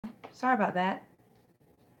Sorry about that.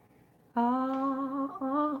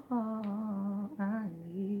 All I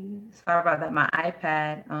need. Sorry about that. My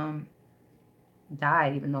iPad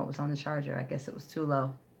died even though it was on the charger. I guess it was too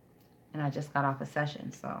low. And I just got off a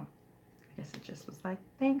session, so I guess it just was like,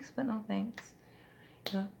 thanks, but no thanks.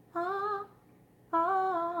 You're all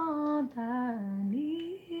I need.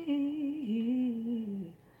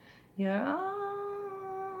 You're all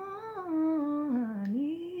I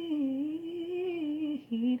need.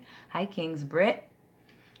 Hi, Kings Brit.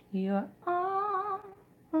 You're all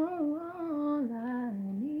I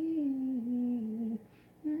need.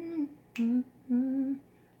 Mm-hmm.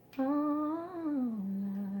 All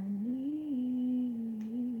I need.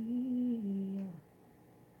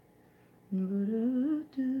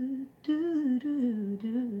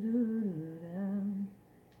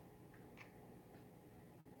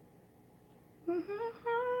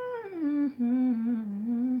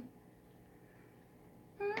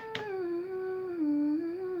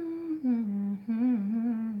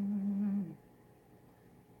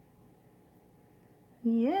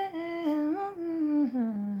 Yeah.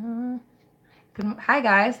 Hi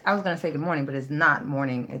guys. I was gonna say good morning, but it's not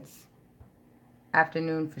morning. It's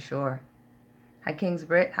afternoon for sure. Hi Kings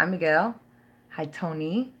Brit. Hi Miguel. Hi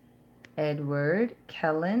Tony. Edward.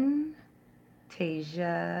 Kellen.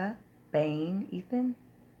 Tasia. Bane. Ethan.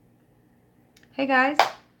 Hey guys.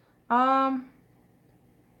 Um.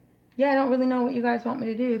 Yeah, I don't really know what you guys want me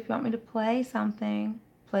to do. If you want me to play something,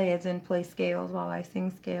 play as in play scales while I sing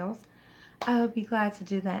scales, I would be glad to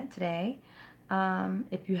do that today.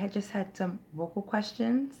 If you had just had some vocal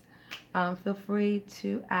questions, feel free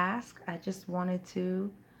to ask. I just wanted to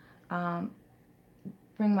um,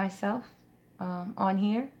 bring myself on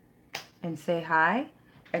here and say hi.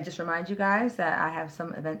 And just remind you guys that I have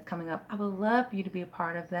some events coming up. I would love for you to be a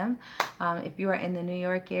part of them. If you are in the New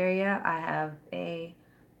York area, I have a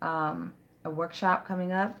workshop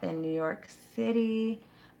coming up in New York City.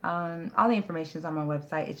 All the information is on my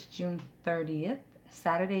website. It's June 30th,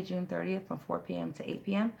 Saturday, June 30th from 4 p.m. to 8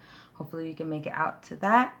 p.m. Hopefully you can make it out to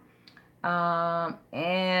that.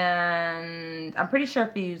 And I'm pretty sure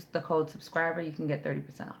if you use the code subscriber, you can get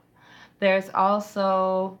 30% off. There's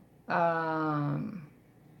also,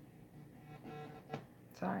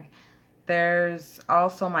 sorry, there's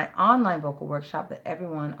also my online vocal workshop that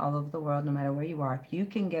everyone all over the world, no matter where you are, if you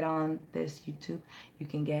can get on this YouTube, you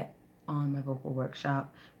can get on my vocal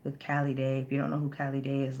workshop with Callie Day. If you don't know who Callie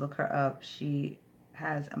Day is, look her up. She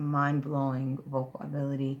has a mind-blowing vocal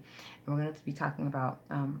ability. And we're going to be talking about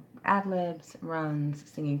ad-libs, runs,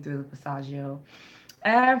 singing through the passaggio,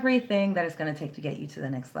 everything that it's going to take to get you to the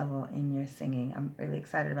next level in your singing. I'm really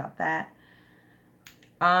excited about that.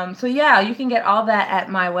 So yeah, you can get all that at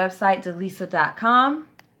my website, delisa.com.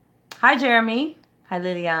 Hi, Jeremy. Hi,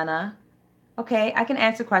 Liliana. Okay, I can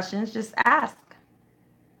answer questions. Just ask.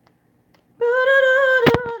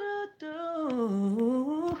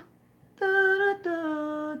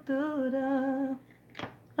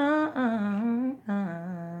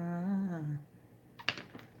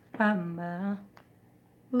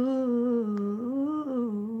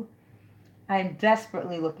 Ooh. I'm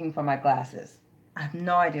desperately looking for my glasses. I have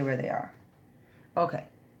no idea where they are. Okay.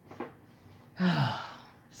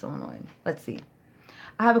 So annoying. Let's see.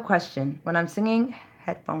 I have a question. When I'm singing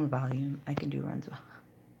headphone volume, I can do runs.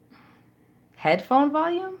 Headphone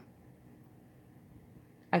volume?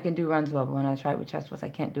 I can do runs well, but when I try it with chest voice, I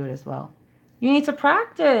can't do it as well. You need to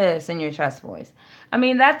practice in your chest voice. I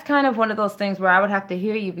mean, that's kind of one of those things where I would have to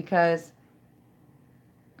hear you because,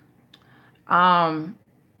 um,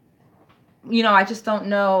 I just don't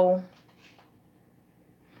know.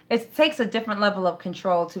 It takes a different level of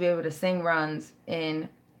control to be able to sing runs in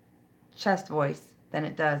chest voice than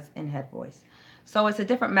it does in head voice. So it's a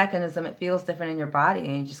different mechanism. It feels different in your body,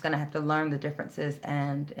 and you're just gonna have to learn the differences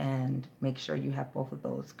and make sure you have both of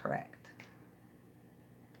those correct.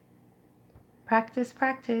 Practice,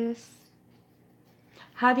 practice.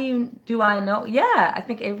 How do I know? Yeah, I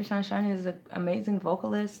think Avery Sunshine is an amazing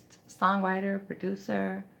vocalist, songwriter,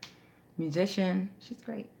 producer, musician. She's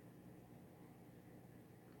great.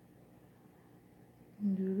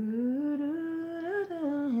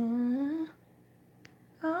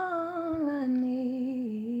 All I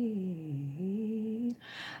need.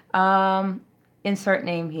 Insert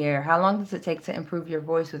name here. How long does it take to improve your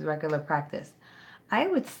voice with regular practice? I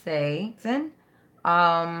would say,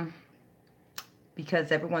 um,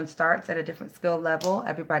 because everyone starts at a different skill level.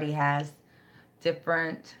 Everybody has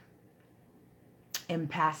different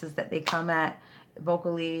impasses that they come at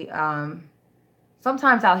vocally.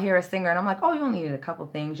 Sometimes I'll hear a singer and I'm like, oh, you only need a couple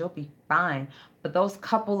things, you'll be fine. But those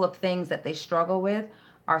couple of things that they struggle with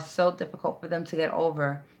are so difficult for them to get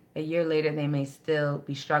over a year later, they may still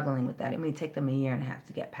be struggling with that. It may take them a year and a half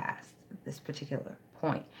to get past this particular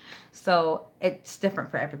point. So it's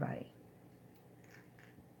different for everybody.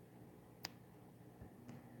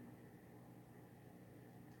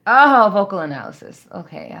 Oh, vocal analysis.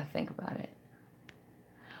 Okay, I think about it.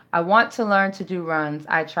 I want to learn to do runs.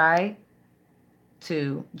 I try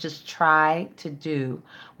to do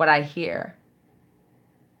what I hear,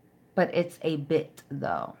 but it's a bit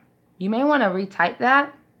though. You may want to retype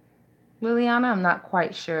that, Liliana. I'm not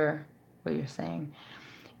quite sure what you're saying.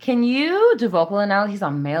 Can you do vocal analyses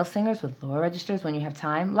on male singers with lower registers when you have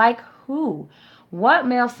time? Like who? What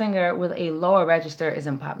male singer with a lower register is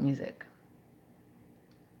in pop music?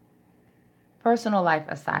 Personal life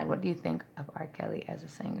aside, what do you think of R. Kelly as a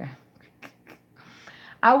singer?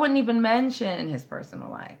 I wouldn't even mention his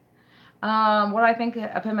personal life. What I think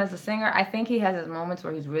of him as a singer, I think he has his moments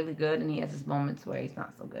where he's really good and he has his moments where he's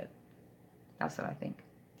not so good. That's what I think.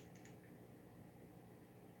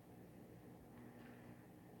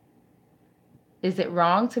 Is it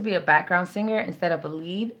wrong to be a background singer instead of a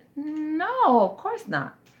lead? No, of course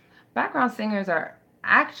not. Background singers are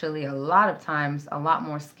actually a lot of times a lot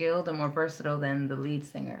more skilled and more versatile than the lead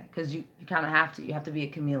singer because you kind of have to. You have to be a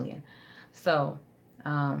chameleon. So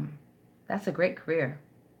um, that's a great career.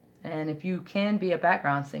 And if you can be a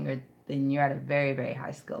background singer, then you're at a very, very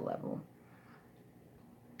high skill level.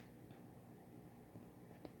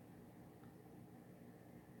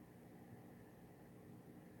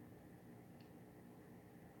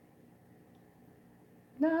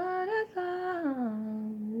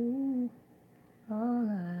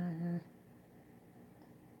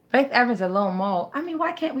 Faith Evans and Lil Mo. I mean,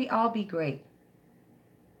 why can't we all be great?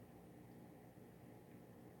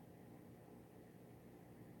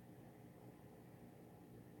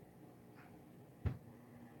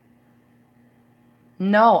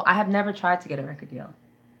 No, I have never tried to get a record deal.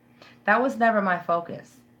 That was never my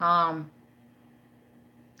focus. I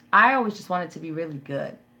always just wanted to be really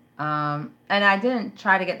good. And I didn't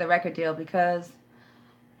try to get the record deal because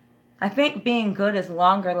I think being good is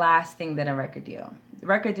longer lasting than a record deal.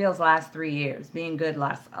 Record deals last 3 years. Being good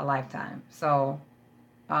lasts a lifetime. So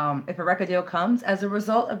if a record deal comes as a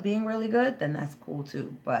result of being really good, then that's cool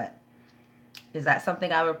too. But is that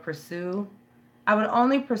something I would pursue? I would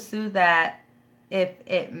only pursue that if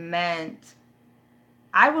it meant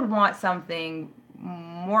I would want something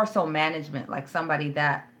more so management, like somebody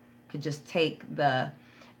that could just take the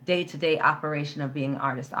day-to-day operation of being an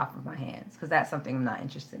artist off of my hands, because that's something I'm not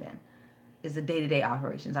interested in. Is the day-to-day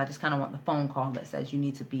operations. I just kind of want the phone call that says you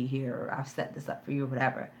need to be here, or I've set this up for you, or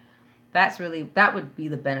whatever. That would be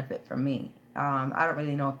the benefit for me. I don't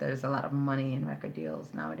really know if there's a lot of money in record deals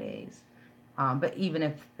nowadays, but even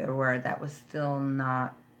if there were, that was still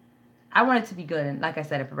not. I want it to be good, and like I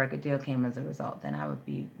said, if a record deal came as a result, then I would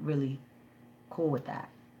be really cool with that.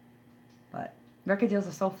 But record deals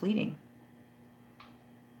are so fleeting.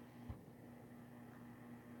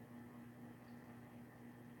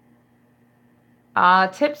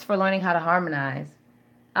 Tips for learning how to harmonize.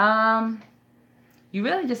 Um, you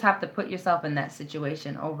really just have to put yourself in that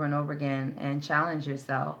situation over and over again and challenge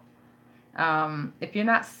yourself. If you're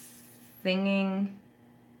not singing,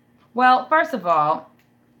 well, first of all,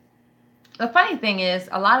 the funny thing is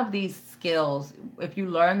a lot of these skills, if you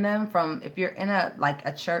learn them from, if you're in a like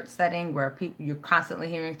a church setting where people you're constantly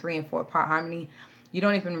hearing 3 and 4 part harmony, you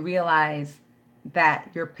don't even realize that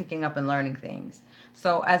you're picking up and learning things.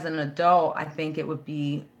 So as an adult, I think it would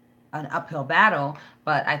be an uphill battle,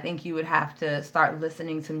 but I think you would have to start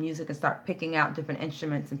listening to music and start picking out different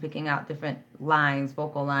instruments and picking out different lines,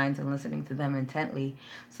 vocal lines, and listening to them intently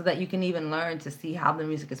so that you can even learn to see how the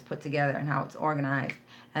music is put together and how it's organized.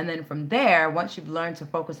 And then from there, once you've learned to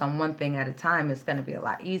focus on one thing at a time, it's going to be a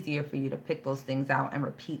lot easier for you to pick those things out and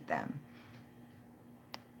repeat them.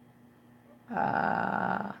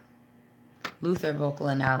 Uh, Luther vocal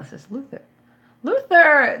analysis.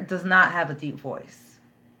 Luther does not have a deep voice.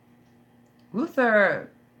 Luther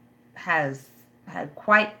has had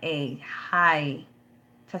quite a high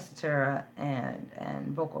tessitura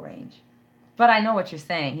and vocal range. But I know what you're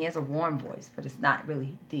saying. He has a warm voice, but it's not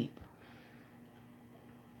really deep.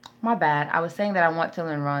 My bad. I was saying that I want to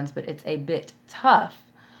learn runs, but it's a bit tough.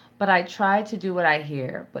 But I try to do what I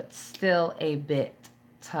hear, but still a bit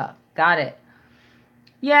tough. Got it.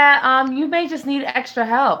 Yeah, you may just need extra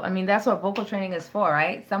help. I mean, that's what vocal training is for,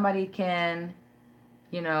 right? Somebody can,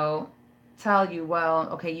 you know, tell you, well,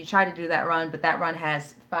 okay, you try to do that run, but that run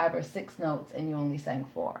has 5 or 6 notes and you only sang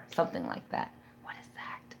 4. Something like that. What is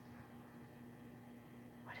that?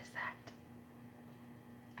 What is that?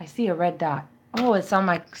 I see a red dot. Oh, it's on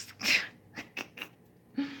my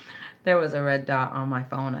There was a red dot on my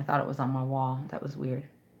phone. I thought it was on my wall. That was weird.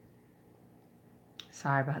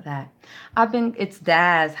 Sorry about that. It's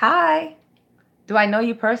Daz. Hi. Do I know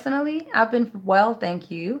you personally? I've been well, thank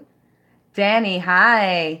you. Danny,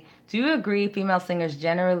 hi. Do you agree female singers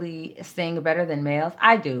generally sing better than males?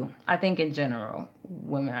 I do. I think in general,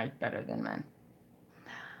 women are better than men.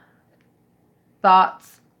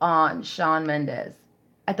 Thoughts on Shawn Mendes?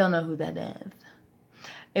 I don't know who that is.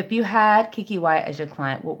 If you had Kiki Wyatt as your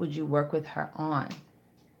client, what would you work with her on?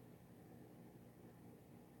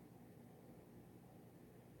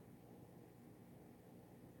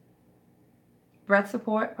 Breath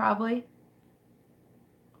support, probably.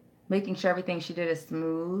 Making sure everything she did is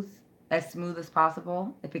smooth as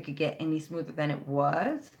possible. If it could get any smoother than it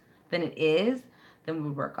is, then we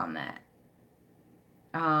would work on that.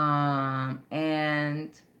 And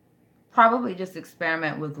probably just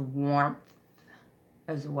experiment with warmth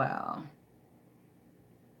as well.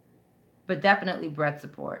 But definitely breath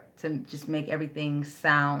support to just make everything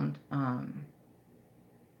sound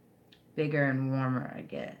bigger and warmer, I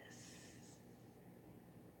guess.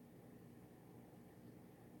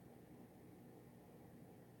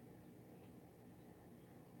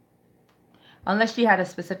 Unless she had a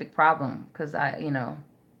specific problem, because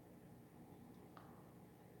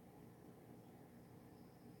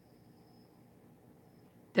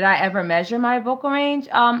Did I ever measure my vocal range?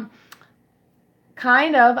 Kind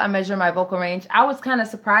of. I measure my vocal range. I was kind of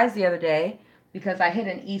surprised the other day because I hit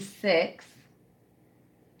an E6.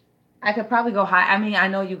 I could probably go high. I mean, I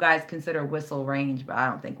know you guys consider whistle range, but I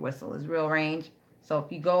don't think whistle is real range. So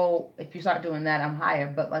if you start doing that, I'm higher.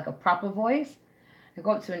 But like a proper voice, I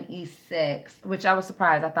go up to an E6, which I was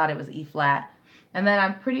surprised. I thought it was E flat. And then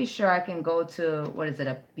I'm pretty sure I can go to, what is it,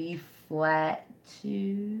 a B flat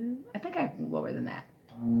 2? I think I can lower than that.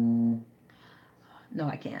 No,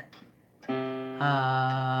 I can't.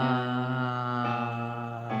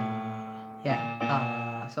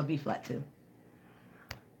 Yeah. So B flat 2.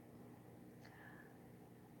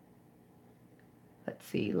 Let's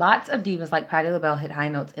see. Lots of divas like Patti LaBelle hit high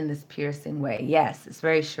notes in this piercing way. Yes, it's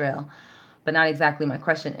very shrill, but not exactly. My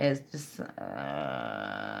question is just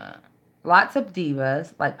lots of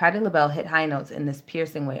divas like Patti LaBelle hit high notes in this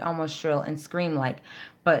piercing way, almost shrill and scream-like,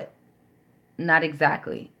 but not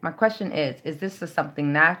exactly. My question is this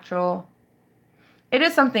something natural? It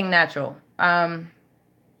is something natural. I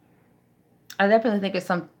definitely think it's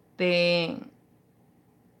something.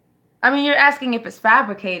 I mean, you're asking if it's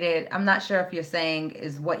fabricated. I'm not sure if you're saying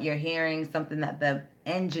is what you're hearing something that the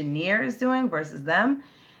engineer is doing versus them.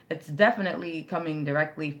 It's definitely coming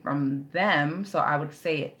directly from them, so I would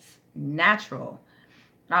say it's natural.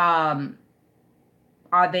 Um,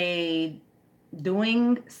 are they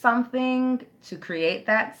doing something to create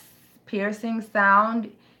that piercing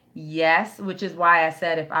sound? Yes, which is why I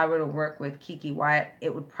said if I were to work with Kiki Wyatt,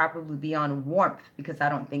 it would probably be on warmth because I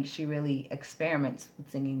don't think she really experiments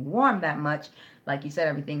with singing warm that much. Like you said,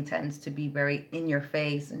 everything tends to be very in your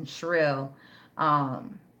face and shrill. But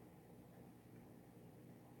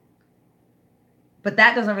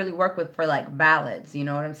that doesn't really work for like ballads, you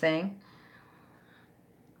know what I'm saying?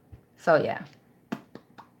 So yeah.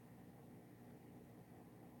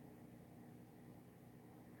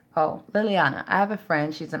 Oh, Liliana, I have a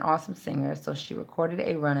friend. She's an awesome singer, so she recorded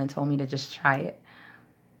a run and told me to just try it.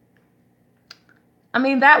 I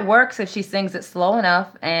mean, that works if she sings it slow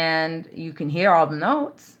enough and you can hear all the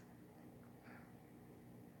notes.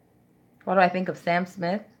 What do I think of Sam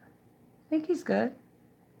Smith? I think he's good.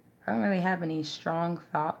 I don't really have any strong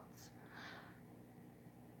thoughts.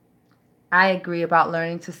 I agree about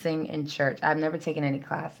learning to sing in church. I've never taken any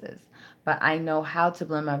classes, but I know how to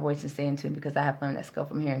blend my voice and stay in tune because I have learned that skill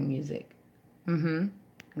from hearing music. Mm-hmm.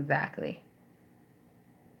 Exactly.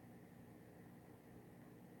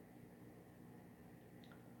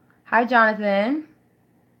 Hi, Jonathan.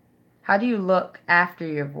 How do you look after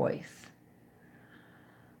your voice?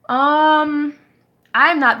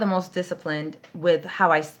 I'm not the most disciplined with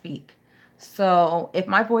how I speak. So if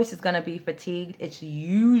my voice is going to be fatigued, it's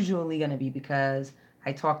usually going to be because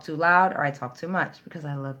I talk too loud or I talk too much because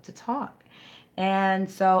I love to talk. And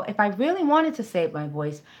so if I really wanted to save my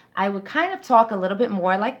voice, I would kind of talk a little bit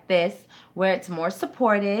more like this, where it's more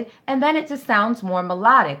supported, and then it just sounds more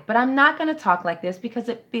melodic. But I'm not going to talk like this because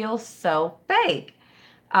it feels so fake.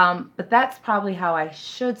 But that's probably how I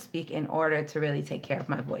should speak in order to really take care of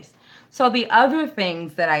my voice. So the other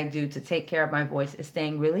things that I do to take care of my voice is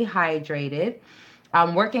staying really hydrated.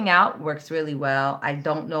 Working out works really well. I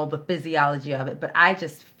don't know the physiology of it, but I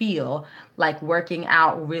just feel like working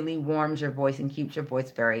out really warms your voice and keeps your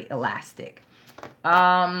voice very elastic.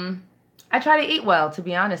 I try to eat well, to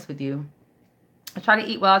be honest with you. I try to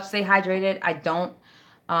eat well, I stay hydrated. I don't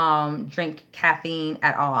drink caffeine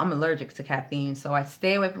at all. I'm allergic to caffeine, so I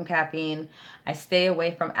stay away from caffeine. I stay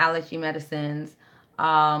away from allergy medicines.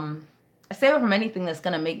 I stay away from anything that's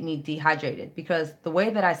going to make me dehydrated, because the way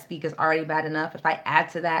that I speak is already bad enough. If I add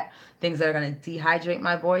to that things that are going to dehydrate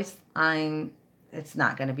my voice, it's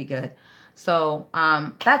not going to be good. So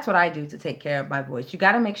that's what I do to take care of my voice. You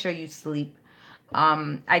got to make sure you sleep.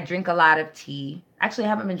 I drink a lot of tea. Actually, I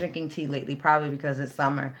haven't been drinking tea lately, probably because it's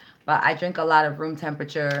summer. But I drink a lot of room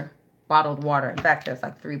temperature bottled water. In fact, there's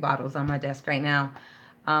like 3 bottles on my desk right now.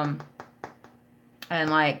 Um, and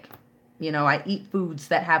like, I eat foods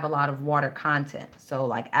that have a lot of water content. So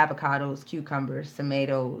like avocados, cucumbers,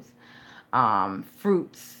 tomatoes,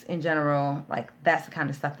 fruits in general. Like that's the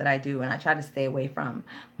kind of stuff that I do. And I try to stay away from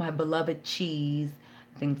my beloved cheese,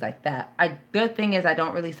 things like that. Good thing is I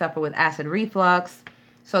don't really suffer with acid reflux.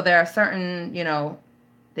 So there are certain,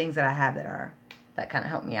 things that I have that kind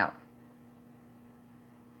of help me out.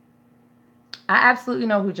 I absolutely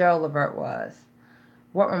know who Gerald Levert was.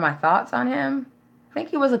 What were my thoughts on him? I think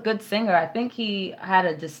he was a good singer. I think um,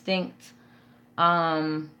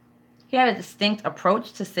 he had a distinct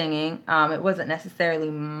approach to singing. It wasn't necessarily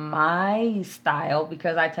my style,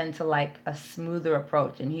 because I tend to like a smoother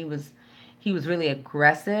approach, and he was really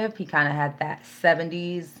aggressive. He kind of had that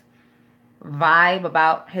 70s vibe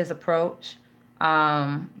about his approach.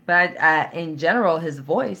 But in general, his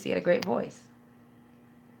voice, he had a great voice.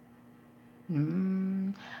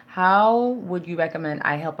 Mm. How would you recommend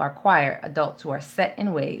I help our choir, adults who are set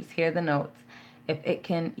in ways, hear the notes, if it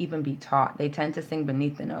can even be taught? They tend to sing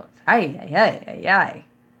beneath the notes. Ay, ay, ay, ay, ay.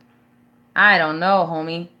 I don't know,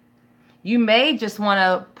 homie. You may just want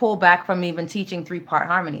to pull back from even teaching 3-part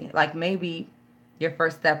harmony. Like maybe your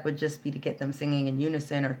first step would just be to get them singing in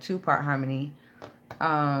unison or 2-part harmony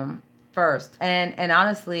um, first. And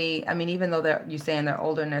honestly, I mean, even though you're saying they're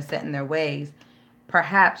older and they're set in their ways,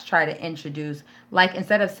 perhaps try to introduce, like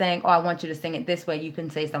instead of saying, oh, I want you to sing it this way, you can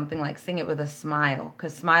say something like, sing it with a smile,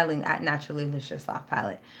 because smiling naturally lifts your soft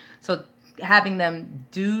palate. So having them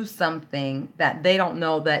do something that they don't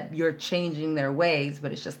know that you're changing their ways,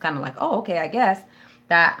 but it's just kind of like, oh, okay, I guess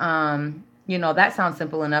that that sounds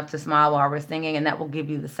simple enough to smile while we're singing, and that will give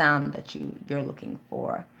you the sound that you're looking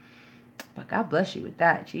for. But God bless you with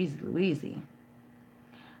that. Jeez Louise.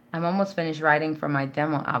 I'm almost finished writing for my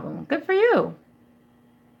demo album. Good for you.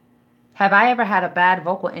 Have I ever had a bad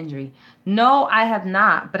vocal injury? No, I have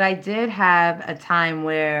not. But I did have a time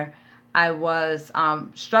where I was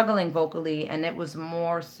struggling vocally, and it was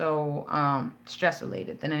more so stress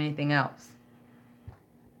related than anything else.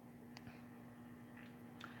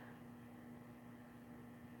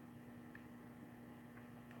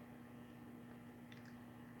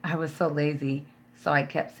 I was so lazy, so I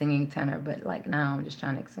kept singing tenor. But like now, I'm just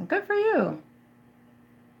trying to sing. Good for you.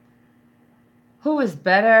 Who is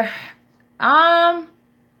better? Um,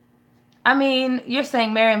 I mean, you're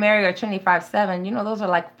saying Mary Mary or Trinity 5-7. Those are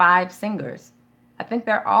like 5 singers. I think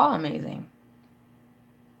they're all amazing.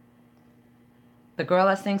 The girl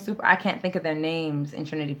that sings super, I can't think of their names in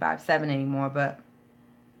Trinity 5-7 anymore, but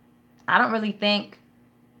I don't really think,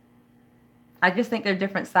 I just think they're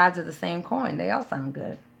different sides of the same coin. They all sound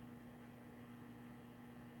good.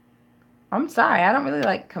 I'm sorry, I don't really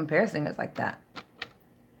like compare singers like that.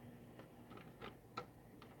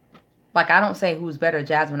 Like, I don't say who's better,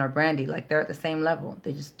 Jasmine or Brandy. Like, they're at the same level.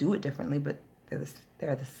 They just do it differently, but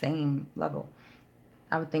they're the same level.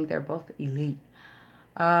 I would think they're both elite.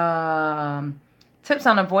 Um, Tips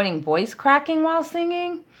on avoiding voice cracking while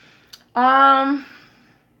singing. Um,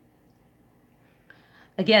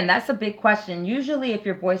 Again, that's a big question. Usually, if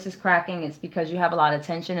your voice is cracking, it's because you have a lot of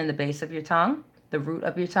tension in the base of your tongue, the root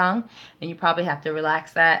of your tongue, and you probably have to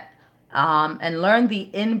relax that and learn the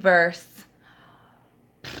inverse.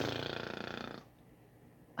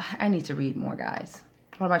 I need to read more, guys.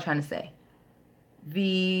 What am I trying to say?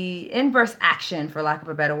 The inverse action, for lack of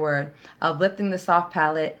a better word, of lifting the soft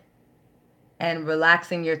palate and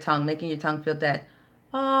relaxing your tongue, making your tongue feel dead.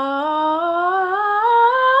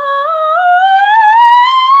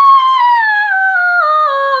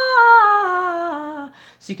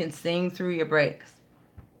 So you can sing through your breaks.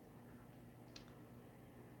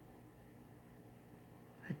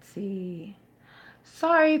 Let's see.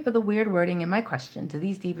 Sorry for the weird wording in my question. Do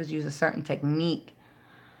these divas use a certain technique?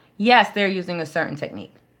 Yes, they're using a certain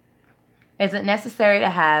technique. Is it necessary to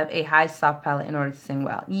have a high soft palate in order to sing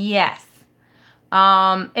well? Yes.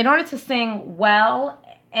 In order to sing well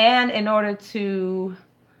and in order to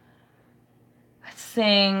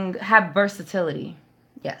have versatility.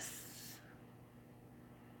 Yes.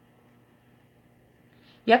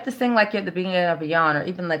 You have to sing like you're at the beginning of a yawn, or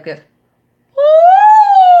even like this.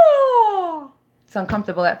 It's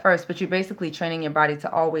uncomfortable at first, but you're basically training your body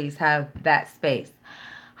to always have that space.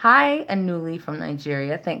 Hi, Anuli from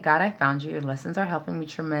Nigeria. Thank God I found you. Your lessons are helping me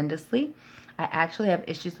tremendously. I actually have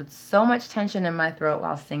issues with so much tension in my throat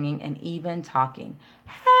while singing and even talking.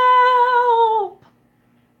 Help!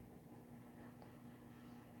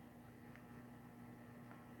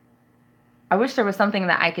 I wish there was something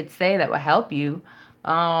that I could say that would help you.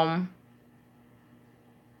 I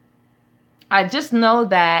just know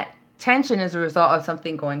that tension is a result of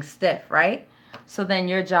something going stiff, right? So then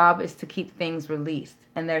your job is to keep things released.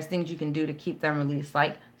 And there's things you can do to keep them released,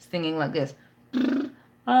 like singing like this.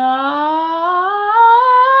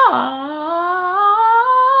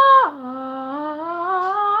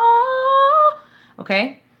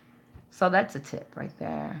 Okay? So that's a tip right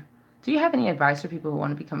there. Do you have any advice for people who want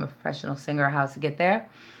to become a professional singer or how to get there?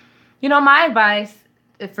 You know, my advice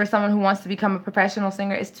for someone who wants to become a professional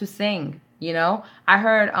singer is to sing. You know, I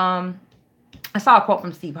saw a quote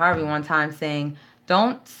from Steve Harvey one time saying,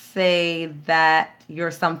 don't say that you're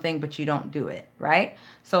something, but you don't do it, right?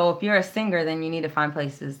 So if you're a singer, then you need to find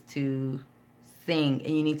places to sing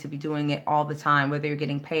and you need to be doing it all the time, whether you're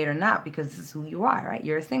getting paid or not, because this is who you are, right?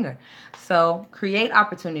 You're a singer. So create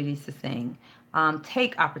opportunities to sing,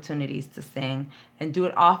 take opportunities to sing and do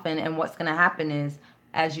it often. And what's going to happen is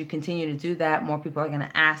as you continue to do that, more people are going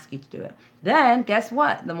to ask you to do it. Then guess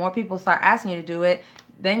what? The more people start asking you to do it,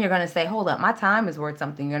 then you're going to say, hold up, my time is worth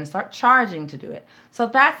something. You're going to start charging to do it. So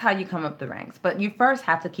that's how you come up the ranks. But you first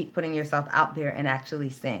have to keep putting yourself out there and actually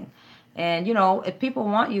sing. And, you know, if people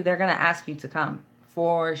want you, they're going to ask you to come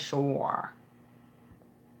for sure.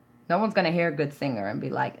 No one's going to hear a good singer and be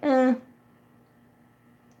like, eh.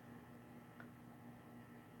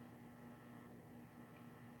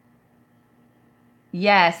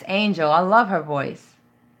 Yes, Angel. I love her voice.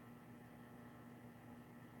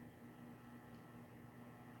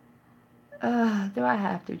 Do I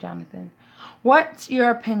have to, Jonathan? What's your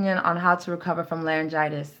opinion on how to recover from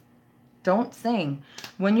laryngitis? Don't sing.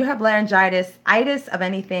 When you have laryngitis, itis of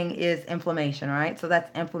anything is inflammation, right? So that's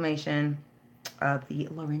inflammation of the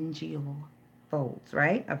laryngeal folds,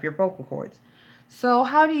 right? Of your vocal cords. So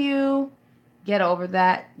how do you get over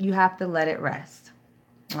that? You have to let it rest.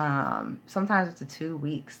 Sometimes it's 2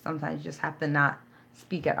 weeks. Sometimes you just have to not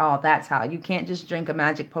speak at all. That's how. You can't just drink a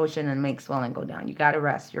magic potion and make swelling go down. You got to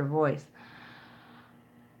rest your voice.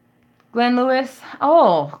 Glenn Lewis.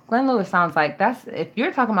 Oh, Glenn Lewis sounds like that's, if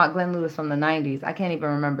you're talking about Glenn Lewis from the 90s, I can't even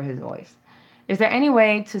remember his voice. Is there any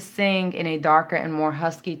way to sing in a darker and more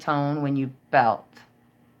husky tone when you belt?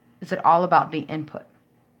 Is it all about the input?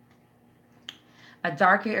 A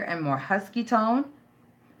darker and more husky tone.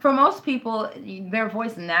 For most people, their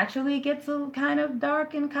voice naturally gets a kind of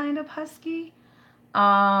dark and kind of husky.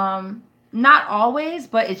 Not always,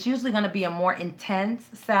 but it's usually going to be a more intense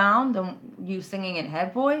sound than you singing in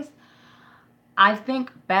head voice. I think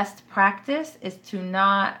best practice is to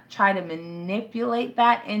not try to manipulate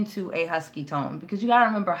that into a husky tone, because you got to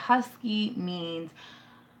remember husky means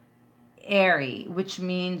airy, which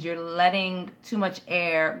means you're letting too much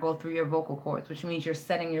air go through your vocal cords, which means you're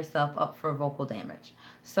setting yourself up for vocal damage.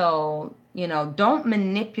 So, you know, don't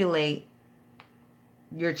manipulate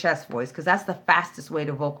your chest voice, because that's the fastest way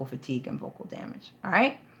to vocal fatigue and vocal damage. All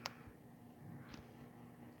right?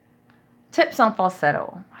 Tips on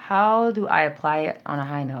falsetto. How do I apply it on a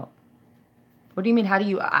high note? What do you mean? How do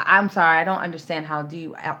you? I'm sorry, I don't understand. How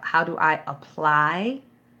do I apply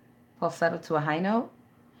falsetto to a high note?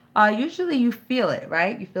 Usually you feel it,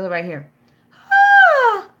 right? You feel it right here.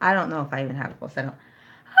 I don't know if I even have a falsetto.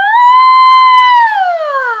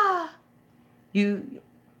 You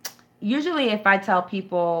usually, if I tell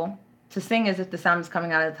people to sing as if the sound is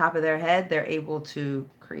coming out of the top of their head, they're able to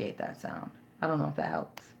create that sound. I don't know if that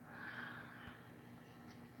helps.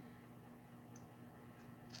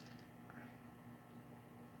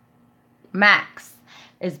 Max,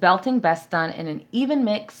 is belting best done in an even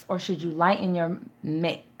mix, or should you lighten your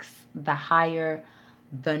mix the higher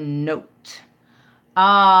the note?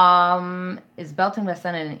 Is belting best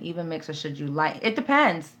done in an even mix, or should you lighten? It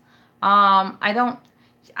depends. I'm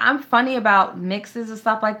funny about mixes and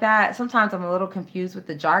stuff like that. Sometimes I'm a little confused with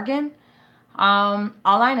the jargon. All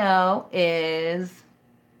I know is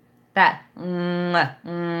that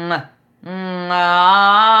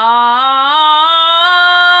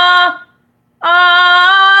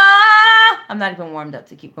I'm not even warmed up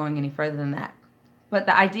to keep going any further than that. But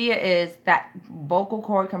the idea is that vocal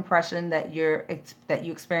cord compression that you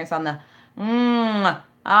experience on the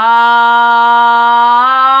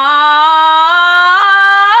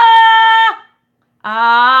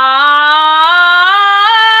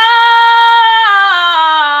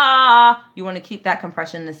you want to keep that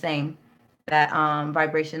compression the same. that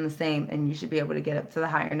vibration the same, and you should be able to get up to the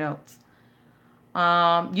higher notes.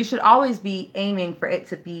 You should always be aiming for it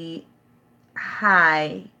to be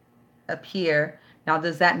high up here. Now,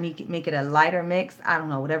 does that make it a lighter mix? I don't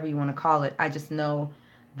know, whatever you want to call it. I just know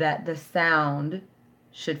that the sound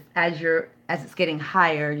should, as it's getting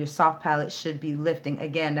higher, your soft palate should be lifting.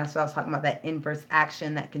 Again, that's what I was talking about, that inverse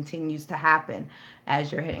action that continues to happen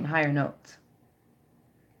as you're hitting higher notes.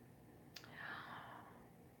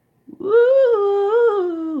 Ooh.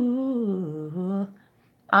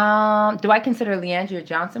 Do I consider Leandria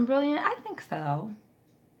Johnson brilliant? I think so.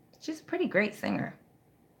 She's a pretty great singer.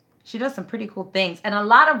 She does some pretty cool things. And a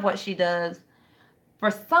lot of what she does,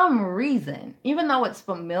 for some reason, even though it's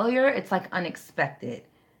familiar, it's like unexpected.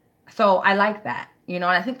 So I like that, and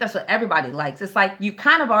I think that's what everybody likes. It's like you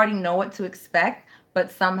kind of already know what to expect,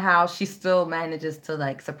 but somehow she still manages to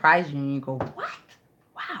like surprise you and you go, what?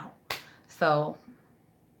 Wow. So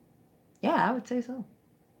yeah, I would say so.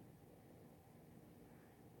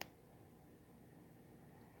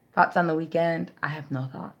 Thoughts on the weekend? I have no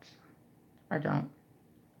thoughts. I don't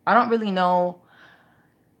really know.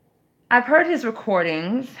 I've heard his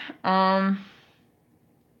recordings. And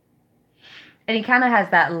he kind of has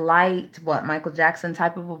that light, Michael Jackson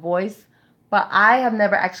type of a voice. But I have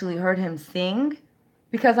never actually heard him sing,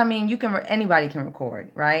 because I mean, anybody can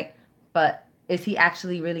record, right? But is he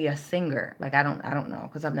actually really a singer? Like, I don't know,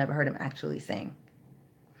 because I've never heard him actually sing.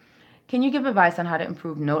 Can you give advice on how to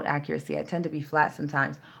improve note accuracy? I tend to be flat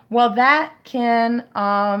sometimes. Well, that can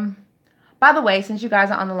by the way, since you guys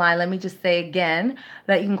are on the line, let me just say again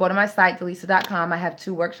that you can go to my site, delisa.com. I have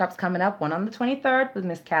 2 workshops coming up. One on the 23rd with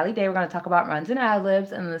Miss Callie Day. We're going to talk about runs and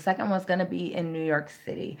ad-libs. And the second one's going to be in New York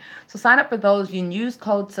City. So sign up for those. You can use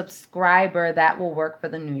code subscriber. That will work for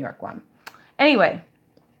the New York one. Anyway,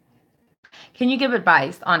 can you give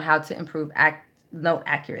advice on how to improve note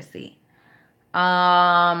accuracy?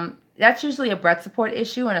 That's usually a breath support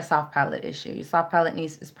issue and a soft palate issue. Your soft palate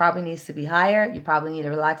probably needs to be higher. You probably need to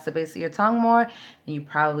relax the base of your tongue more, and you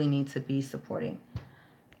probably need to be supporting.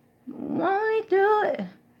 Won't he do it?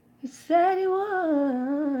 He said he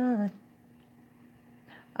would.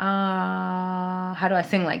 How do I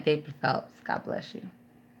sing like David Phelps? God bless you.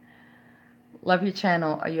 Love your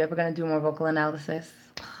channel. Are you ever going to do more vocal analysis?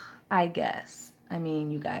 I guess. I mean,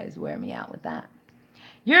 you guys wear me out with that.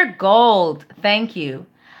 You're gold. Thank you.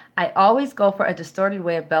 I always go for a distorted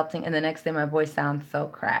way of belting, and the next day my voice sounds so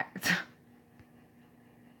cracked.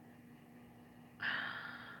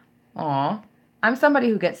 Aw. I'm somebody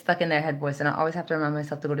who gets stuck in their head voice, and I always have to remind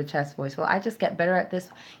myself to go to chest voice. Well, I just get better at this.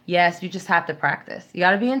 Yes, you just have to practice. You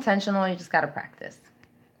got to be intentional. You just got to practice.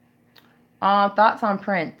 Thoughts on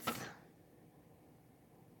Prince?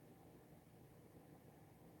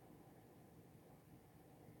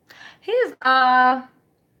 He's, I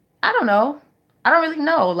don't know. I don't really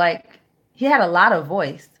know. Like, he had a lot of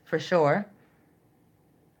voice, for sure.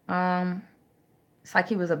 It's like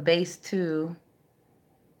he was a bass too.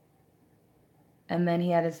 And then he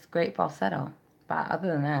had his great falsetto. But other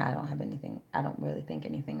than that, I don't really think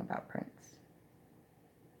anything about Prince.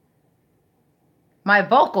 My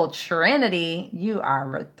vocal trinity? You are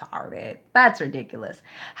retarded. That's ridiculous.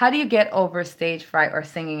 How do you get over stage fright or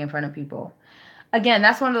singing in front of people? Again,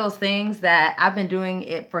 that's one of those things that I've been doing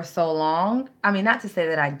it for so long. I mean, not to say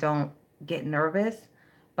that I don't get nervous,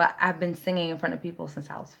 but I've been singing in front of people since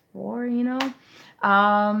I was 4,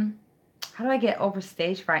 How do I get over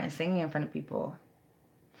stage fright and singing in front of people?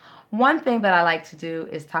 One thing that I like to do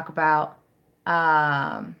is talk about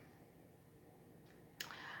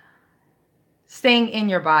staying in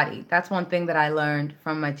your body. That's one thing that I learned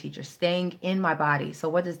from my teacher, staying in my body. So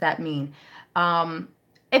what does that mean?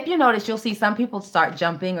 If you notice, you'll see some people start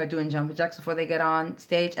jumping or doing jumping jacks before they get on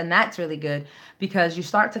stage. And that's really good because you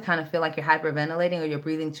start to kind of feel like you're hyperventilating or you're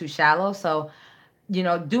breathing too shallow. So,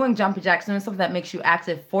 doing jumping jacks and stuff that makes you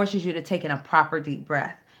active forces you to take in a proper deep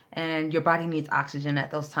breath. And your body needs oxygen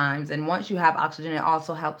at those times. And once you have oxygen, it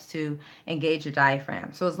also helps to engage your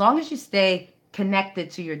diaphragm. So as long as you stay connected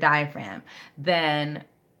to your diaphragm, then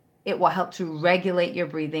it will help to regulate your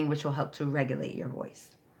breathing, which will help to regulate your voice.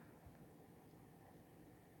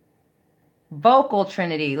 Vocal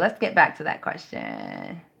trinity. Let's get back to that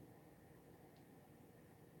question.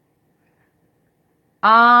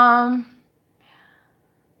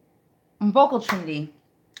 Vocal trinity.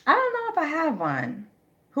 I don't know if I have one.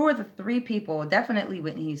 Who are the 3 people? Definitely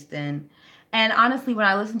Whitney Houston. And honestly, when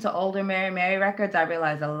I listen to older Mary Mary records, I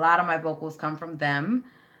realize a lot of my vocals come from them.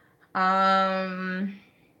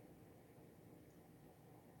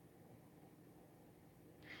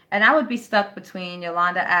 And I would be stuck between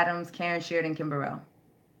Yolanda Adams, Karen Sheard, and Kim Burrell.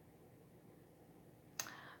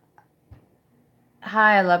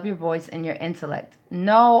 Hi, I love your voice and your intellect.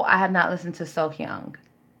 No, I have not listened to So Hyung.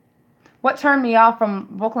 What turned me off from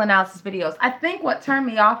vocal analysis videos? I think what turned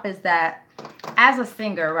me off is that as a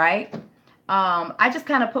singer, right? I just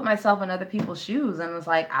kind of put myself in other people's shoes and was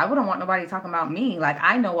like, I wouldn't want nobody talking about me. Like,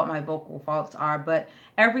 I know what my vocal faults are, but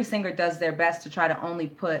every singer does their best to try to only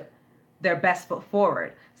put their best foot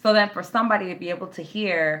forward. So then for somebody to be able to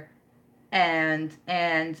hear and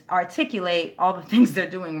articulate all the things they're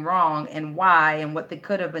doing wrong and why and what they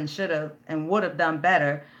could have and should have and would have done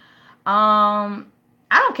better, I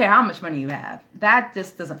don't care how much money you have. That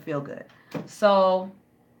just doesn't feel good. So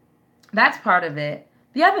that's part of it.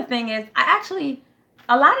 The other thing is,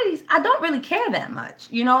 a lot of these, I don't really care that much.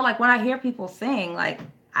 You know, like when I hear people sing, like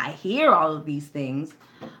I hear all of these things.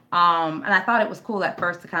 And I thought it was cool at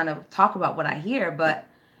first to kind of talk about what I hear. But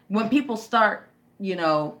when people start, you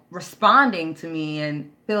know, responding to me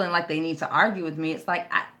and feeling like they need to argue with me, it's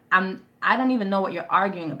like, I don't even know what you're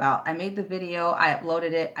arguing about. I made the video, I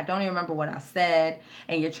uploaded it. I don't even remember what I said.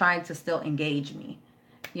 And you're trying to still engage me,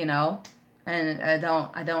 you know? And I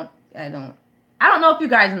don't know if you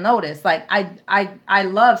guys noticed. Like I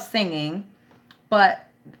love singing, but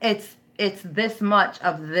it's this much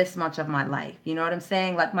of my life. You know what I'm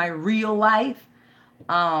saying? Like my real life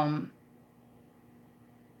um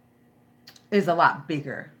is a lot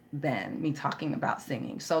bigger than me talking about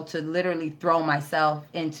singing. So to literally throw myself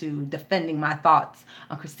into defending my thoughts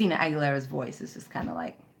on Christina Aguilera's voice is just kind of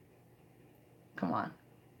like, come on.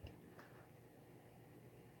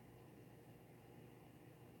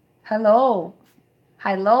 Hello.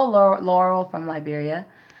 Hello, Laurel from Liberia.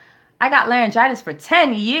 I got laryngitis for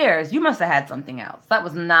 10 years. You must have had something else. That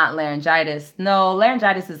was not laryngitis. No,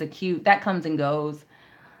 laryngitis is acute. That comes and goes.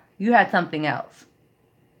 You had something else.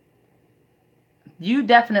 You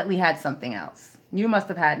definitely had something else. You must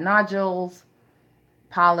have had nodules,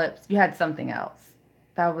 polyps. You had something else.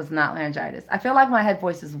 That was not laryngitis. I feel like my head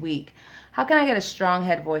voice is weak. How can I get a strong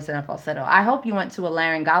head voice and a falsetto? I hope you went to a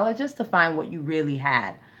laryngologist to find what you really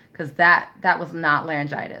had, because that was not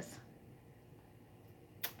laryngitis.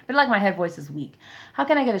 I feel like my head voice is weak. How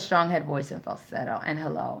can I get a strong head voice and falsetto? And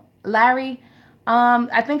hello. Larry,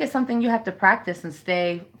 I think it's something you have to practice and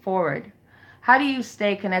stay forward. How do you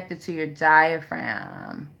stay connected to your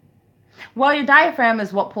diaphragm? Well, your diaphragm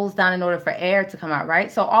is what pulls down in order for air to come out,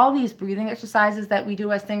 right? So all these breathing exercises that we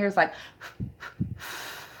do as singers, like,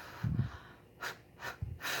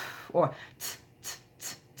 or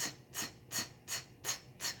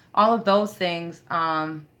all of those things,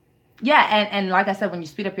 yeah, and like I said, when you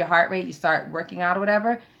speed up your heart rate, you start working out or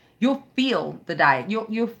whatever, you'll feel the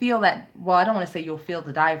you'll feel that. Well, I don't want to say you'll feel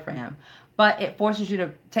the diaphragm, but it forces you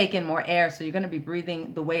to take in more air, so you're going to be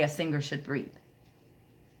breathing the way a singer should breathe,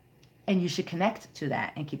 and you should connect to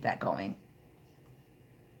that and keep that going.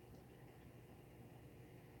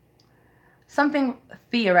 Something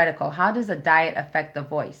theoretical. How does a diet affect the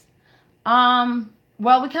voice?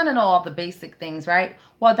 Well, we kind of know all the basic things, right?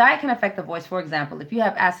 Well, diet can affect the voice. For example, if you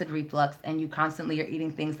have acid reflux and you constantly are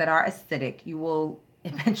eating things that are acidic, you will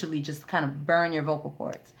eventually just kind of burn your vocal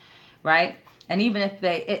cords, right? And even if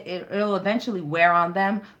it'll eventually wear on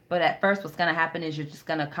them, but at first what's going to happen is you're just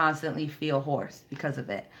going to constantly feel hoarse because of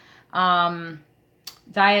it. Um,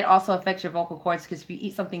 Diet also affects your vocal cords because if you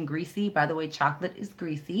eat something greasy, by the way, chocolate is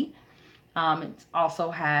greasy. It also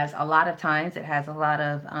has a lot of times it has a lot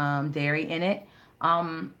of dairy in it.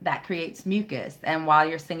 That creates mucus, and while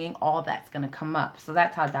you're singing, all that's going to come up. So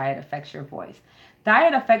that's how diet affects your voice.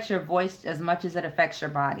 Diet affects your voice as much as it affects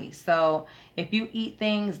your body. So if you eat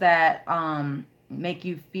things that make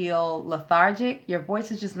you feel lethargic, your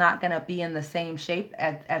voice is just not going to be in the same shape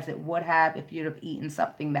as it would have if you'd have eaten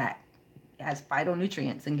something that has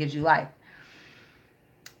phytonutrients and gives you life.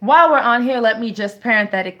 While we're on here, let me just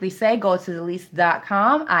parenthetically say, go to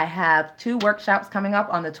Delise.com. I have 2 workshops coming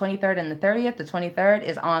up on the 23rd and the 30th. The 23rd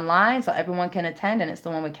is online, so everyone can attend, and it's the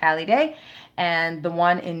one with Callie Day. And the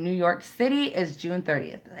one in New York City is June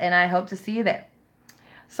 30th, and I hope to see you there.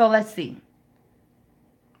 So let's see.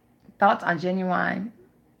 Thoughts on Genuine?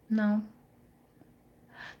 No.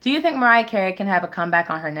 Do you think Mariah Carey can have a comeback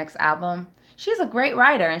on her next album? She's a great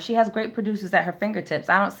writer and she has great producers at her fingertips.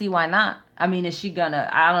 I don't see why not. I mean, is she gonna,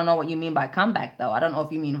 I don't know what you mean by comeback though. I don't know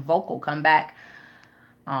if you mean vocal comeback.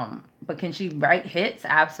 But can she write hits?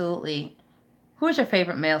 Absolutely. Who is your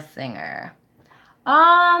favorite male singer?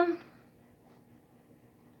 I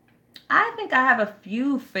think I have a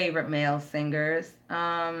few favorite male singers.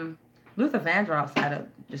 Luther Vandross had a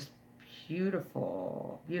just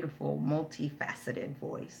beautiful, beautiful, multifaceted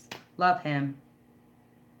voice. Love him.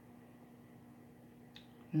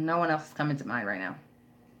 No one else is coming to mind right now.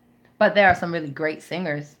 But there are some really great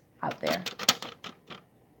singers out there.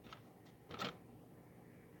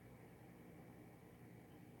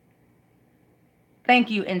 Thank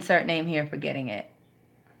you, insert name here, for getting it.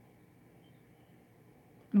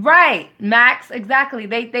 Right, Max, exactly.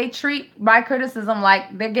 They treat my criticism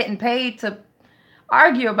like they're getting paid to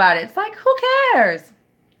argue about it. It's like, who cares?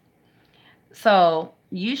 So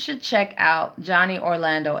you should check out Johnny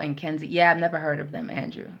Orlando and Kenzie. Yeah, I've never heard of them,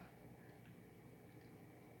 Andrew.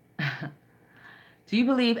 Do you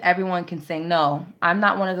believe everyone can sing? No, I'm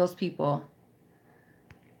not one of those people.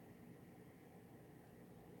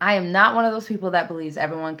 I am not one of those people that believes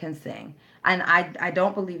everyone can sing. And I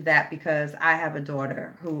don't believe that because I have a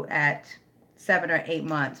daughter who at 7 or 8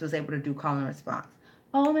 months was able to do call and response.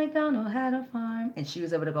 Old MacDonald had a farm. And she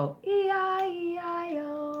was able to go E-I-E-I-O.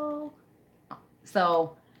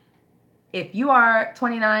 So if you are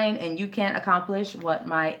 29 and you can't accomplish what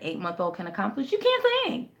my 8-month-old can accomplish, you can't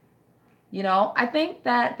sing. You know, I think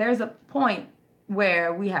that there's a point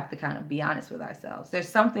where we have to kind of be honest with ourselves. There's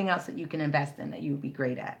something else that you can invest in that you would be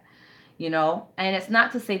great at, you know? And it's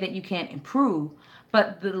not to say that you can't improve,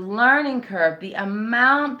 but the learning curve, the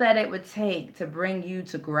amount that it would take to bring you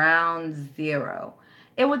to ground zero,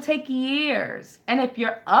 it would take years. And if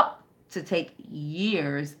you're up to take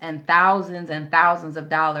years and thousands of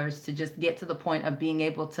dollars to just get to the point of being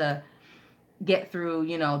able to get through,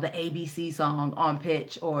 you know, the ABC song on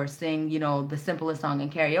pitch or sing, you know, the simplest song in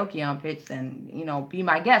karaoke on pitch, then, you know, be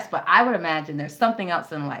my guest. But I would imagine there's something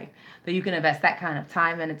else in life that you can invest that kind of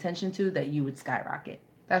time and attention to that you would skyrocket.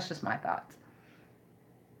 That's just my thoughts.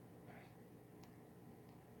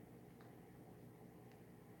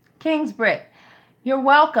 King's Brit, you're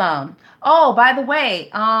welcome. Oh, by the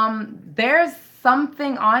way, there's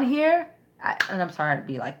something on here, and I'm sorry to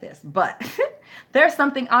be like this, but there's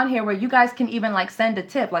something on here where you guys can even like send a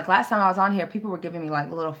tip. Like last time I was on here, people were giving me like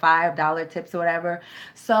little $5 tips or whatever.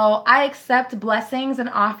 So I accept blessings and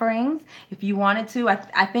offerings if you wanted to.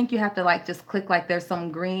 I think you have to like just click like there's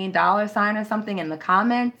some green dollar sign or something in the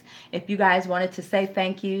comments. If you guys wanted to say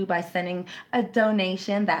thank you by sending a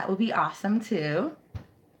donation, that would be awesome too.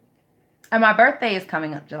 And my birthday is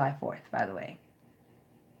coming up July 4th, by the way.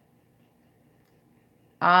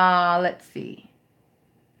 Let's see.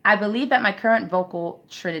 I believe that my current vocal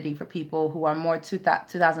trinity for people who are more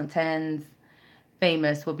 2010s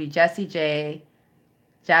famous will be Jessie J,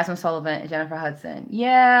 Jasmine Sullivan, and Jennifer Hudson.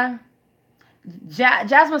 Yeah.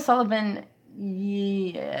 Jasmine Sullivan,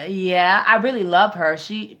 yeah, I really love her.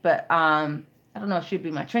 But I don't know if she'd be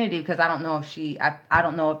my trinity because I don't know if I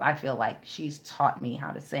don't know if I feel like she's taught me how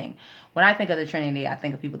to sing. When I think of the trinity, I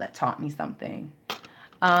think of people that taught me something.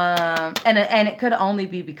 And it could only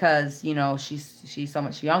be because, you know, she's so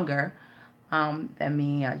much younger than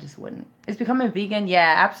me. I just wouldn't. Is becoming vegan?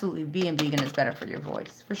 Yeah, absolutely. Being vegan is better for your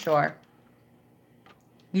voice, for sure.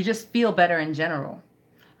 You just feel better in general.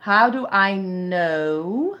 How do I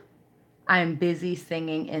know I'm busy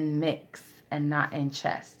singing in mix and not in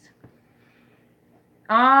chest?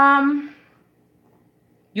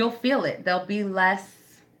 You'll feel it. There'll be less,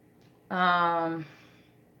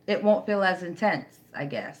 it won't feel as intense, I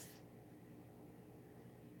guess.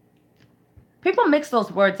 People mix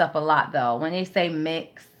those words up a lot, though. When they say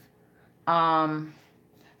mix, some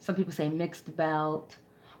people say mixed belt.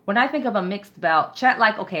 When I think of a mixed belt,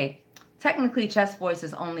 like, okay, technically chest voice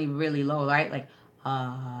is only really low, right? Like,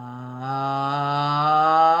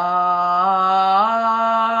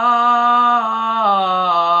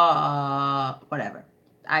 whatever.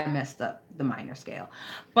 I messed up the minor scale.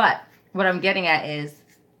 But what I'm getting at is,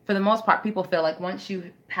 for the most part, people feel like once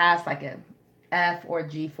you pass like a F or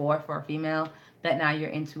G4 for a female, that now you're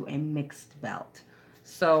into a mixed belt.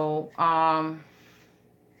 So, I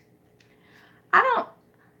don't,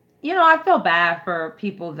 you know, I feel bad for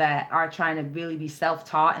people that are trying to really be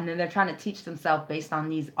self-taught and then they're trying to teach themselves based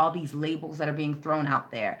on all these labels that are being thrown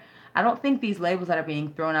out there. I don't think these labels that are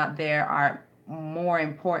being thrown out there are more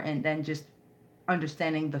important than just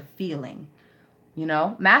understanding the feeling. You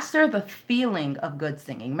know, master the feeling of good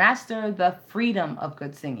singing, master the freedom of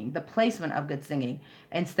good singing, the placement of good singing,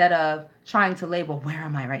 instead of trying to label, where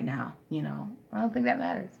am I right now? You know, I don't think that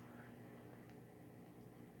matters.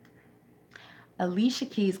 Alicia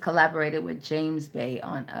Keys collaborated with James Bay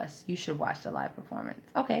on Us. You should watch the live performance.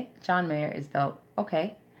 Okay, John Mayer is dope.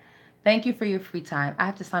 Okay. Thank you for your free time. I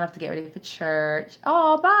have to sign up to get ready for church.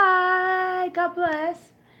 Oh, bye. God bless.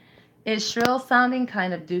 Is shrill sounding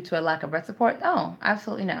kind of due to a lack of breath support? No,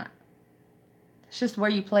 absolutely not. It's just where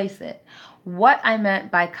you place it. What I meant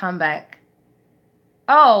by comeback.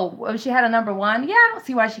 Oh, she had a number one? Yeah, I don't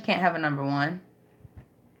see why she can't have a number one.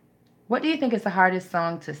 What do you think is the hardest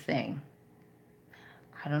song to sing?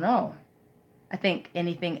 I don't know. I think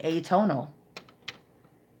anything atonal.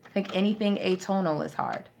 I think anything atonal is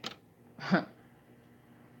hard.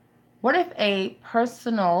 What if a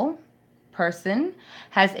person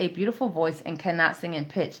has a beautiful voice and cannot sing in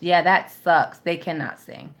pitch? Yeah, that sucks. They cannot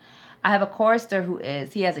sing. I have a chorister who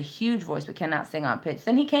he has a huge voice but cannot sing on pitch.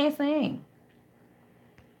 Then he can't sing.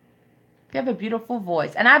 You have a beautiful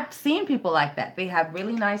voice. And I've seen people like that. They have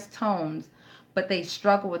really nice tones, but they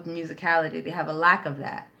struggle with musicality. They have a lack of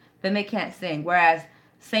that. Then they can't sing. Whereas,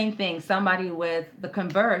 same thing, somebody with the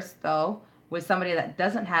converse, though, with somebody that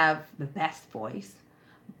doesn't have the best voice,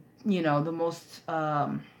 the most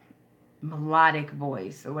melodic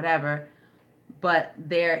voice or whatever, but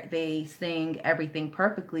they sing everything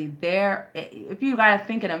perfectly. If you gotta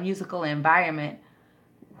think in a musical environment,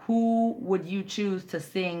 who would you choose to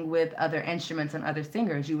sing with other instruments and other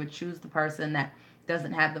singers? You would choose the person that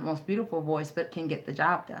doesn't have the most beautiful voice but can get the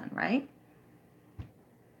job done, right?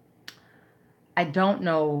 I don't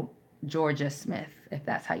know Georgia Smith, if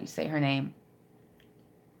that's how you say her name.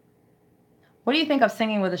 What do you think of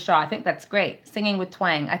singing with a straw? I think that's great. Singing with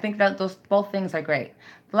twang. I think that those both things are great.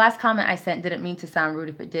 The last comment I sent didn't mean to sound rude.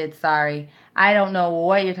 If it did, sorry. I don't know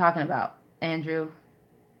what you're talking about, Andrew.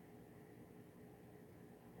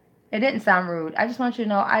 It didn't sound rude. I just want you to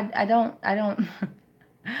know I don't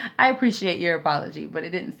I appreciate your apology, but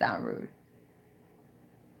it didn't sound rude.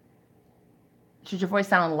 Should your voice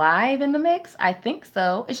sound live in the mix? I think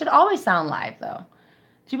so. It should always sound live, though.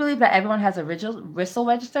 Do you believe that everyone has a whistle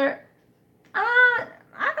register?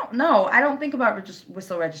 I don't know. I don't think about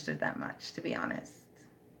whistle register that much, to be honest.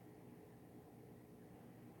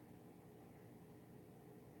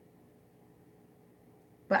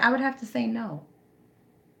 But I would have to say no.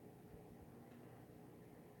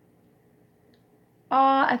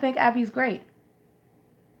 I think Abby's great.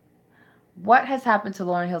 What has happened to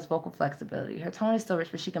Lauryn Hill's vocal flexibility? Her tone is still rich,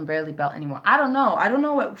 but she can barely belt anymore. I don't know. I don't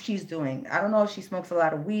know what she's doing. I don't know if she smokes a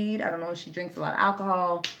lot of weed. I don't know if she drinks a lot of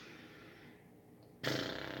alcohol.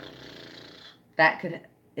 That could,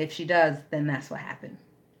 if she does, then that's what happened.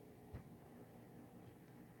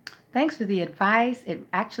 Thanks for the advice. It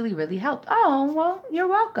actually really helped. Oh, well, you're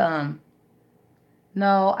welcome.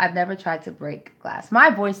 No, I've never tried to break glass. My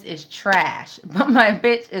voice is trash, but my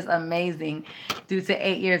pitch is amazing due to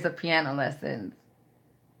 8 years of piano lessons.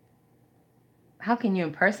 How can you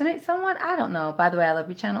impersonate someone? I don't know. By the way, I love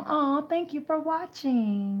your channel. Oh, thank you for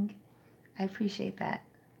watching. I appreciate that.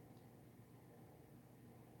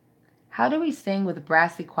 How do we sing with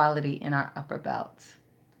brassy quality in our upper belts?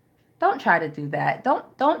 Don't try to do that.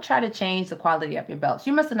 Don't try to change the quality of your belts.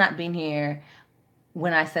 You must have not been here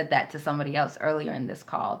when I said that to somebody else earlier in this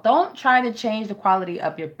call. Don't try to change the quality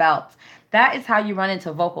of your belts. That is how you run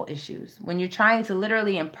into vocal issues. When you're trying to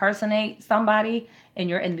literally impersonate somebody and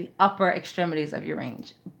you're in the upper extremities of your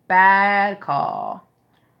range. Bad call.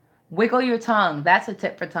 Wiggle your tongue. That's a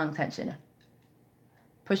tip for tongue tension.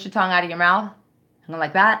 Push your tongue out of your mouth.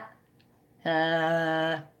 Like that.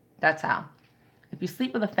 That's how. If you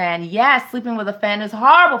sleep with a fan, yes, sleeping with a fan is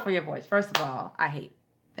horrible for your voice. First of all, I hate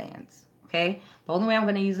fans. Okay? The only way I'm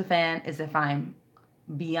going to use a fan is if I'm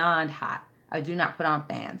beyond hot. I do not put on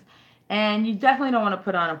fans. And you definitely don't want to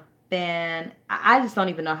put on a fan. I just don't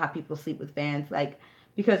even know how people sleep with fans.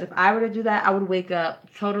 Because if I were to do that, I would wake up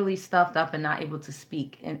totally stuffed up and not able to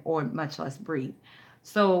speak or much less breathe.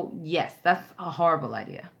 So, yes, that's a horrible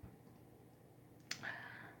idea.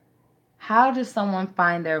 How does someone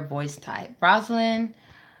find their voice type? Rosalind,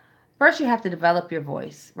 first you have to develop your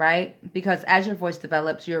voice, right? Because as your voice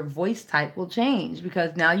develops, your voice type will change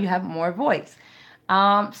because now you have more voice.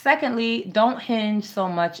 Secondly, don't hinge so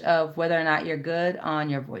much of whether or not you're good on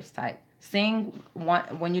your voice type.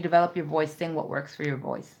 When you develop your voice, sing what works for your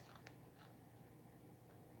voice.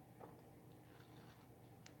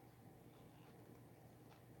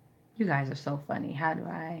 You guys are so funny. How do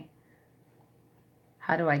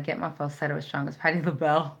I get my falsetto as strong as Patti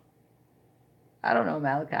LaBelle? I don't know,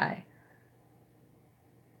 Malachi.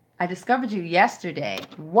 I discovered you yesterday.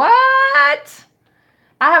 What?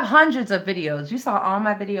 I have hundreds of videos. You saw all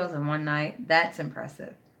my videos in one night. That's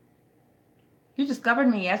impressive. You discovered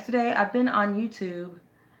me yesterday. I've been on YouTube.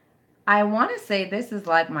 I want to say this is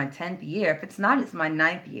like my 10th year. If it's not, it's my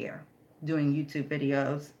 9th year doing YouTube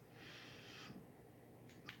videos.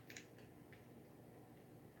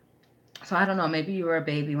 So I don't know. Maybe you were a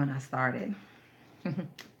baby when I started.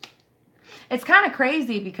 It's kind of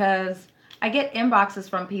crazy because I get inboxes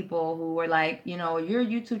from people who were like, your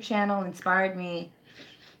YouTube channel inspired me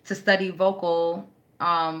to study vocal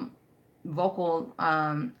in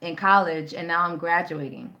college, and now I'm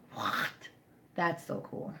graduating. What? That's so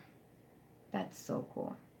cool. That's so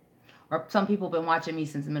cool. Or some people have been watching me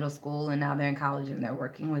since middle school, and now they're in college and they're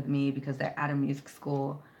working with me because they're out of music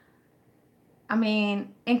school. I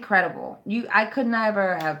mean, incredible. I could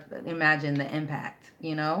never have imagined the impact,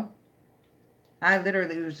 you know? I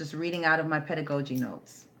literally was just reading out of my pedagogy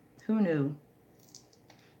notes. Who knew?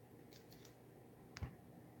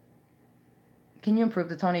 Can you improve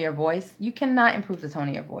the tone of your voice? You cannot improve the tone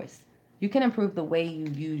of your voice. You can improve the way you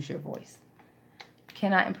use your voice. You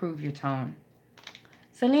cannot improve your tone.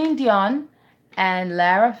 Celine Dion and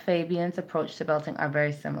Lara Fabian's approach to belting are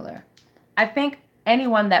very similar. I think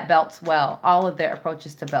anyone that belts well, all of their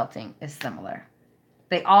approaches to belting is similar.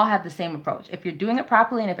 They all have the same approach. If you're doing it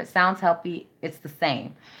properly and if it sounds healthy, it's the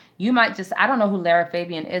same. You might just, I don't know who Lara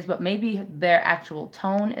Fabian is, but maybe their actual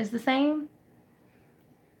tone is the same.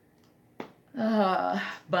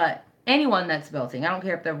 But anyone that's belting, I don't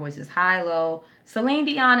care if their voice is high, low. Celine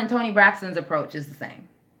Dion and Toni Braxton's approach is the same,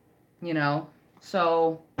 you know?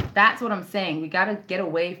 So that's what I'm saying. We got to get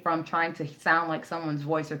away from trying to sound like someone's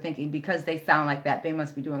voice or thinking because they sound like that, they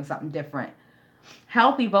must be doing something different.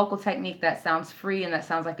 Healthy vocal technique that sounds free and that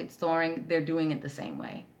sounds like it's soaring, they're doing it the same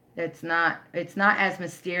way. It's not as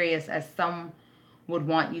mysterious as some would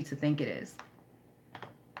want you to think it is.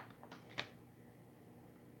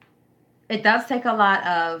 It does take a lot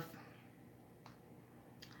of,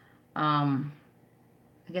 I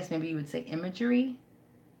guess maybe you would say imagery,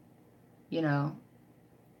 you know,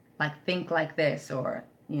 like think like this or,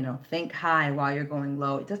 you know, think high while you're going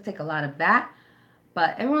low. It does take a lot of that,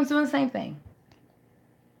 but everyone's doing the same thing.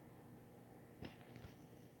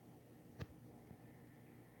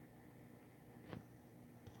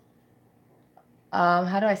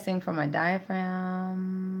 How do I sing from my diaphragm?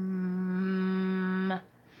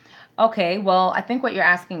 Okay, well, I think what you're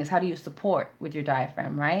asking is how do you support with your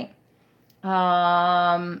diaphragm, right?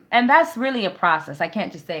 And that's really a process. I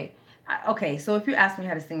can't just say, okay, so if you ask me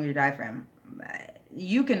how to sing with your diaphragm,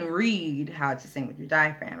 you can read how to sing with your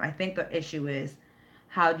diaphragm. I think the issue is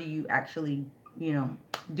how do you actually, you know,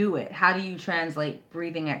 do it? How do you translate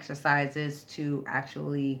breathing exercises to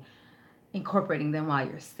actually incorporating them while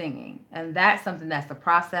you're singing? And that's something that's the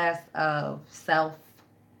process of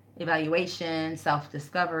self-evaluation,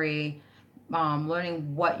 self-discovery,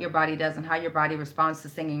 learning what your body does and how your body responds to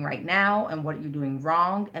singing right now and what you're doing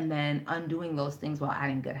wrong, and then undoing those things while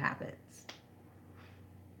adding good habits.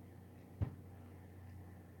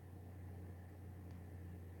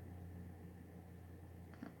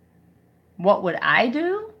 What would I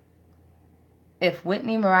do if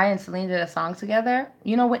Whitney, Mariah, and Celine did a song together?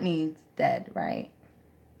 You know Whitney's dead, right?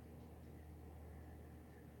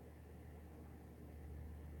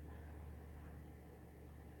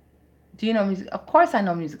 Do you know music? Of course I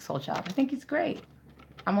know Music Soul Child. I think he's great.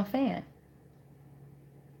 I'm a fan.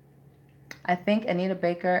 I think Anita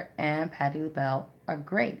Baker and Patti LaBelle are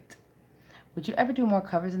great. Would you ever do more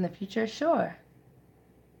covers in the future? Sure.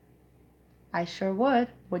 I sure would.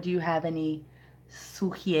 Would you have any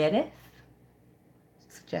suggestions?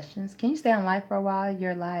 Can you stay on live for a while?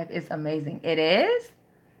 Your live is amazing. It is?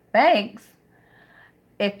 Thanks.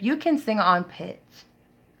 If you can sing on pitch,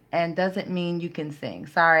 and doesn't mean you can sing.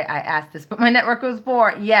 Sorry, I asked this, but my network was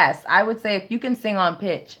poor. Yes, I would say if you can sing on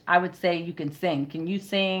pitch, I would say you can sing. Can you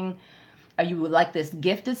sing? Are you like this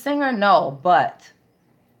gifted singer? No, but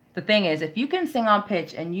the thing is, if you can sing on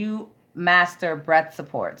pitch and you master breath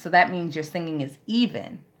support, so that means your singing is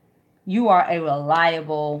even, you are a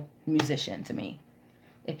reliable musician to me.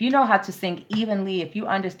 If you know how to sing evenly, if you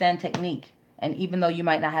understand technique, and even though you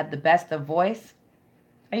might not have the best of voice,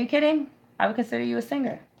 are you kidding? I would consider you a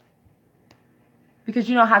singer. Because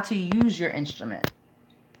you know how to use your instrument.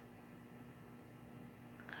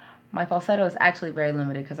 My falsetto is actually very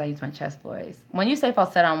limited because I use my chest voice. When you say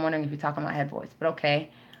falsetto, I'm wondering if you're talking about head voice, but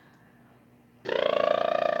okay.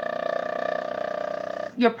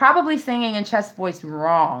 You're probably singing in chest voice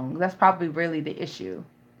wrong. That's probably really the issue.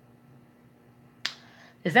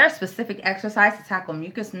 Is there a specific exercise to tackle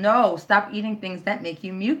mucus? No, stop eating things that make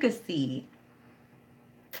you mucousy.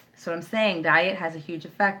 So I'm saying diet has a huge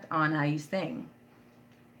effect on how you sing.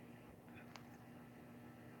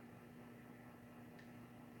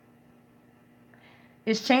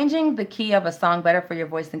 Is changing the key of a song better for your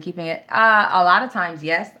voice than keeping it? A lot of times,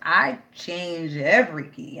 yes. I change every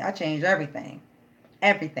key. I change everything.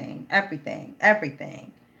 Everything.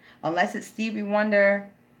 Unless it's Stevie Wonder,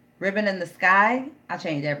 Ribbon in the Sky, I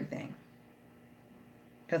change everything.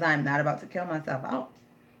 Because I'm not about to kill myself out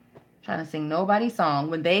trying to sing nobody's song.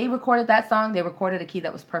 When they recorded that song, they recorded a key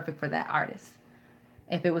that was perfect for that artist.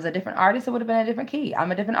 If it was a different artist, it would have been a different key.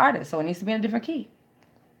 I'm a different artist, so it needs to be in a different key.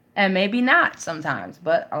 And maybe not sometimes,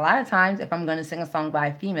 but a lot of times, if I'm going to sing a song by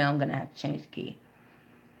a female, I'm going to have to change the key.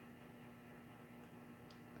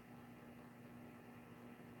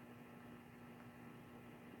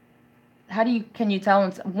 can you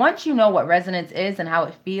tell once you know what resonance is and how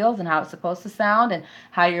it feels and how it's supposed to sound and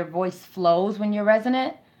how your voice flows when you're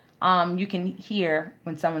resonant, you can hear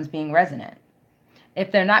when someone's being resonant.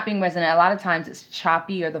 If they're not being resonant, a lot of times it's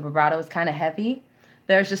choppy or the vibrato is kind of heavy.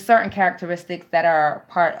 There's just certain characteristics that are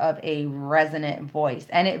part of a resonant voice,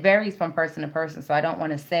 and it varies from person to person, so I don't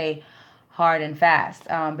want to say hard and fast.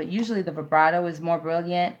 But usually the vibrato is more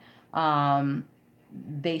brilliant. Um,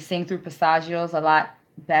 they sing through passagios a lot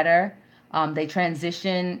better. They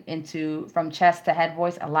transition into from chest to head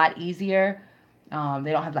voice a lot easier.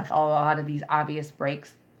 They don't have like a lot of these obvious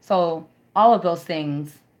breaks. So all of those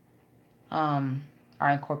things um, are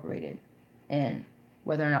incorporated in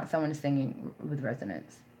whether or not someone is singing with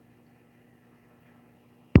resonance.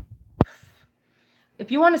 If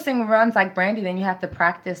you want to sing runs like Brandy, then you have to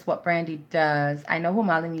practice what Brandy does. I know who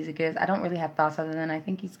Molly Music is. I don't really have thoughts other than I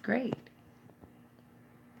think he's great.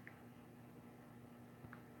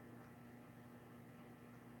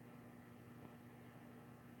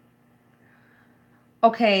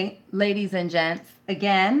 Okay, ladies and gents,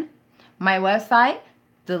 again, my website,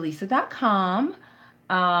 delisa.com.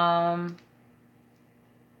 Um,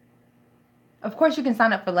 of course, you can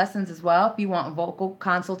sign up for lessons as well. If you want vocal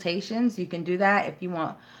consultations, you can do that. If you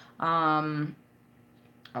want um,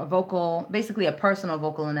 basically a personal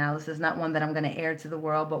vocal analysis, not one that I'm going to air to the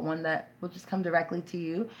world, but one that will just come directly to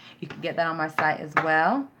you, you can get that on my site as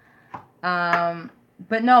well.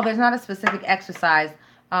 But no, there's not a specific exercise.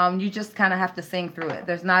 You just kind of have to sing through it.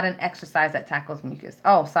 There's not an exercise that tackles mucus.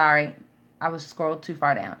 Oh, sorry. I was scrolled too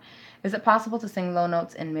far down. Is it possible to sing low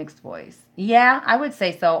notes in mixed voice? Yeah, I would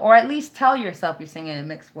say so. Or at least tell yourself you're singing in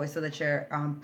mixed voice so that you're